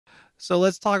So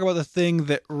let's talk about the thing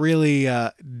that really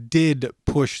did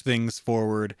push things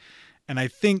forward. And I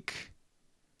think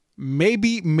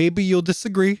maybe you'll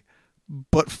disagree,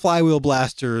 but flywheel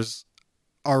blasters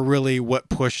are really what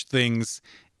pushed things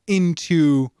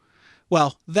into,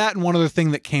 well, that and one other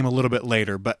thing that came a little bit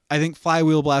later. But I think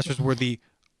flywheel blasters were the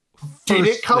first Did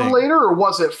it come thing. later or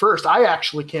was it first? I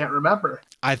actually can't remember.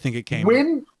 I think it came.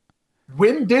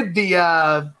 When did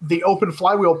the open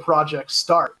flywheel project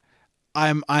start?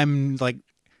 I'm like,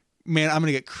 man, I'm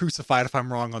gonna get crucified if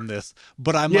I'm wrong on this,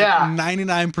 but I'm Yeah. like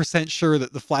 99% sure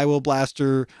that the flywheel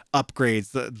blaster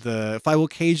upgrades, the flywheel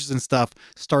cages and stuff,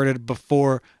 started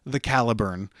before the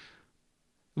Caliburn.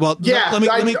 Well, Yeah, let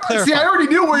me clarify. See, I already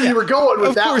knew where you were going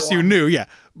with that. Of course you knew, yeah.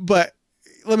 But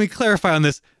let me clarify on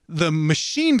this. The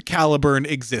machined Caliburn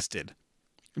existed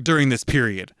during this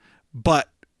period, but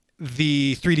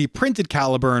the 3D printed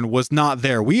Caliburn was not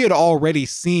there. We had already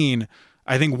seen,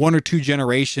 I think, 1 or 2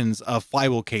 generations of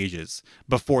flywheel cages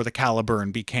before the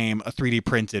Caliburn became a 3D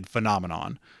printed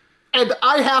phenomenon. And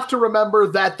I have to remember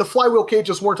that the flywheel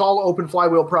cages weren't all open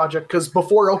flywheel project, because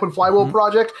before open flywheel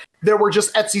project, there were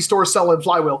just Etsy stores selling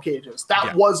flywheel cages.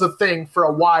 That was a thing for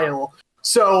a while.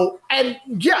 So, and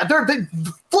yeah, the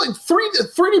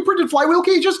 3D printed flywheel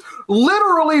cages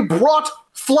literally brought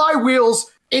flywheels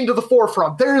into the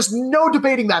forefront. There's no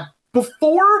debating that.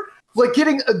 Before, like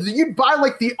you'd buy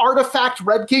like the artifact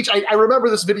red cage. I remember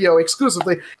this video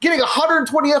exclusively. Getting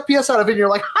 120 FPS out of it, and you're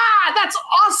like, ha, that's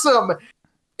awesome!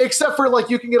 Except for like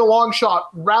you can get a long shot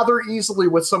rather easily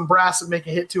with some brass and make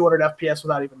it hit 200 FPS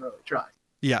without even really trying.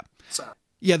 Yeah. So.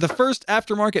 Yeah, the first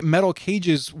aftermarket metal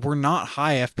cages were not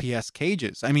high FPS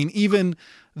cages. I mean, even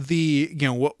the,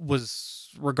 what was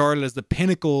regarded as the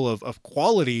pinnacle of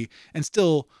quality, and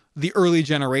still the early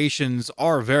generations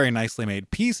are very nicely made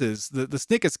pieces. The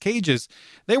Snickus cages,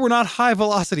 they were not high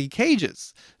velocity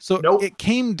cages. So It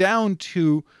came down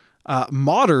to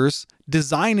modders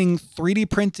designing 3D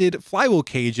printed flywheel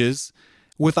cages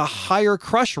with a higher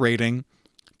crush rating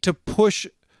to push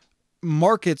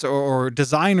markets or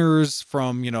designers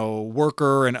from,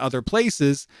 Worker and other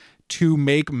places to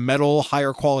make metal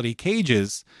higher quality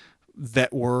cages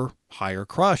that were higher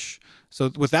crush.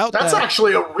 So without that's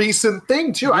actually a recent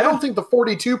thing too. Yeah. I don't think the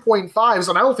 42.5s,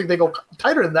 and I don't think they go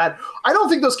tighter than that. I don't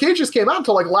think those cages came out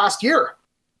until like last year.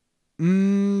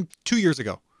 2 years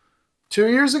ago. 2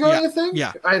 years ago, Yeah. you think?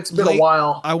 Yeah. It's been a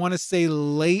while. I want to say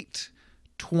late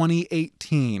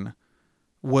 2018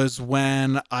 was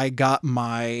when I got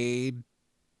my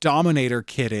Dominator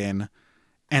kit in,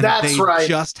 and That's they right.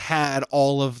 just had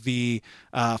all of the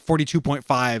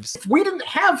 42.5s. If we didn't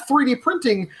have 3D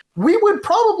printing, we would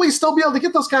probably still be able to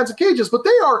get those kinds of cages, but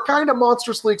they are kind of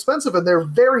monstrously expensive, and they're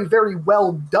very, very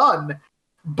well done.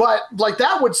 But like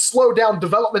that would slow down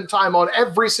development time on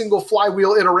every single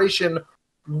flywheel iteration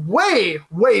way,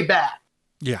 way back.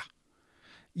 Yeah.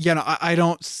 Yeah, no, I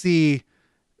don't see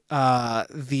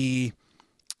the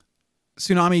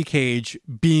Tsunami cage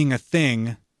being a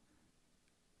thing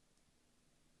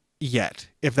yet,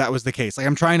 if that was the case. Like,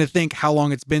 I'm trying to think how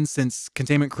long it's been since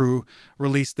Containment Crew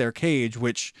released their cage,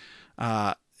 which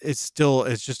is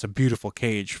just a beautiful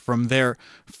cage from their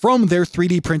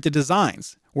 3D printed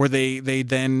designs, where they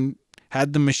then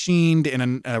had them machined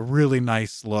in a really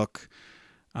nice look.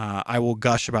 I will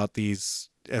gush about these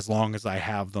as long as I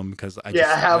have them, because I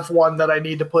have one that I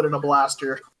need to put in a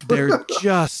blaster.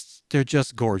 they're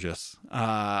just gorgeous.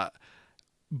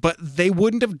 But they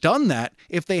wouldn't have done that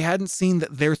if they hadn't seen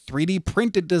that their 3D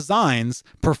printed designs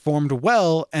performed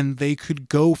well, and they could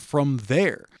go from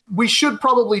there. We should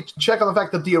probably check on the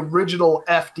fact that the original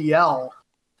FDL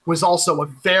was also a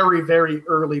very, very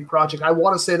early project. I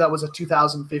want to say that was a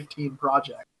 2015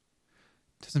 project.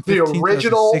 2015, the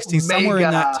original 2016, somewhere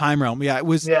in that time realm. Yeah, it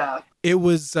was. Yeah. It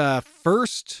was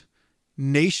first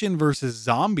Nation versus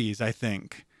Zombies, I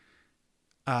think.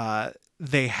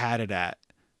 They had it at.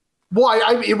 Well,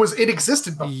 it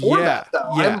existed before that,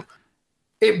 though. Yeah.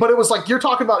 But it was like, you're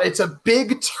talking about, it's a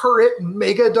big turret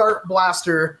mega dart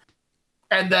blaster,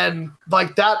 and then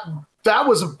like that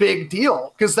was a big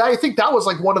deal, because I think that was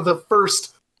like one of the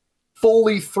first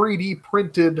fully 3D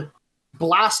printed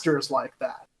blasters like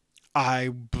that. I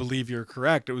believe you're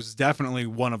correct. It was definitely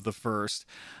one of the first.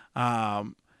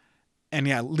 And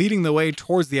yeah, leading the way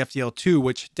towards the FDL2,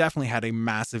 which definitely had a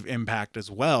massive impact as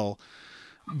well,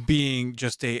 being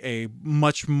just a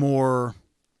much more,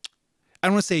 I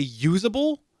don't want to say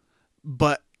usable,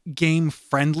 but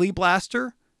game-friendly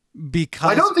blaster. Because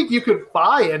I don't think you could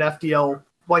buy an FDL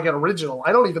like an original.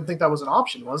 I don't even think that was an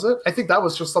option, was it? I think that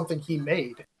was just something he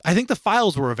made. I think the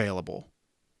files were available.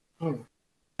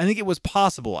 I think it was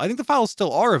possible. I think the files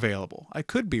still are available. I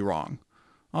could be wrong.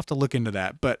 I'll have to look into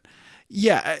that. But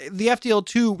yeah, the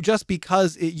FTL2, just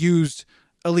because it used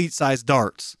elite size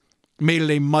darts, made it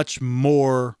a much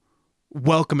more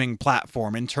welcoming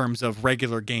platform in terms of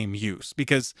regular game use.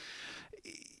 Because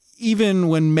even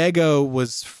when Mega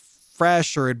was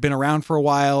fresh or had been around for a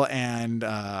while and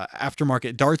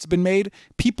aftermarket darts had been made,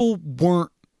 people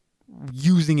weren't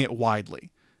using it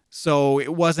widely. So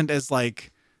it wasn't as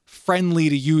like friendly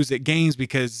to use at games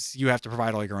because you have to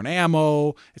provide all your own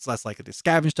ammo. It's less likely to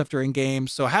scavenge stuff during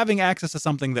games. So having access to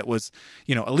something that was,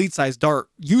 you know, elite size dart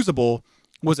usable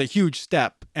was a huge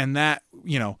step. And that,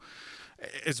 you know,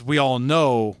 as we all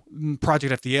know,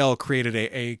 Project FDL created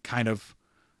a kind of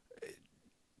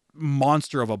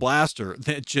monster of a blaster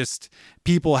that just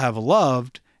people have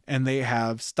loved and they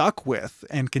have stuck with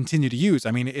and continue to use.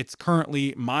 I mean, it's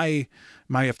currently my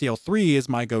FDL3 is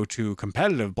my go-to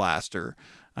competitive blaster.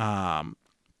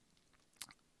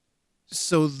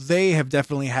 So they have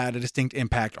definitely had a distinct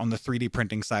impact on the 3D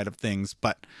printing side of things.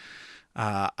 But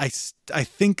I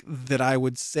think that I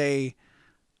would say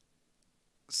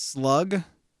Slug,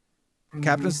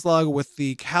 Captain Slug with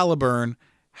the Caliburn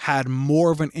had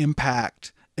more of an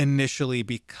impact initially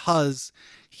because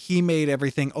he made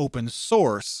everything open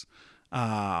source,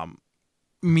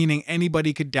 meaning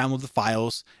anybody could download the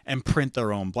files and print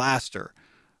their own blaster,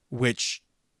 which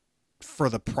for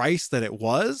the price that it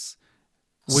was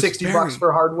 $60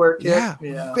 for hardware kit.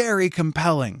 Yeah, very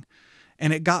compelling.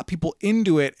 And it got people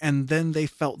into it, and then they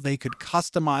felt they could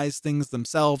customize things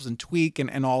themselves and tweak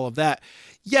and all of that.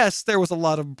 Yes, there was a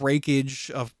lot of breakage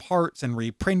of parts and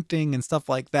reprinting and stuff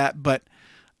like that, but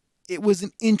it was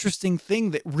an interesting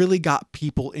thing that really got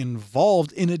people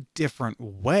involved in a different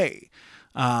way.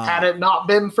 Had it not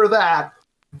been for that,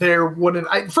 there wouldn't...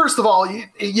 first of all,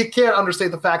 you can't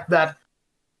understate the fact that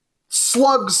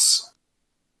Slug's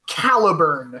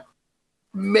Caliburn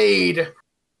made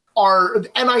our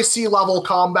NIC level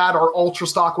combat or ultra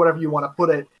stock, whatever you want to put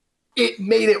it, it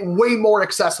made it way more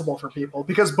accessible for people.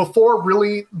 Because before,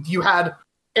 really, you had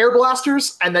air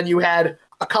blasters, and then you had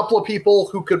a couple of people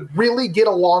who could really get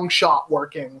a long shot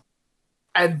working.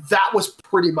 And that was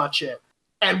pretty much it.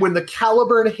 And when the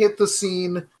Caliburn hit the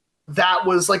scene, that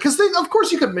was like... Because, of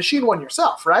course, you could machine one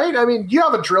yourself, right? I mean, you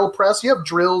have a drill press, you have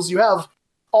drills, you have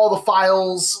all the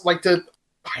files, like to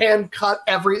hand cut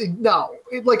everything. No.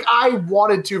 I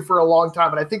wanted to for a long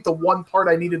time, and I think the one part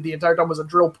I needed the entire time was a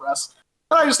drill press.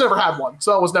 And I just never had one,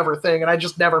 so it was never a thing, and I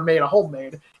just never made a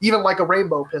homemade, even like a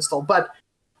rainbow pistol. But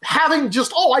having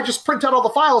just, I just print out all the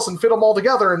files and fit them all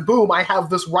together, and boom, I have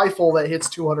this rifle that hits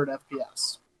 200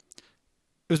 FPS. It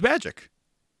was magic.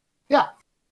 Yeah.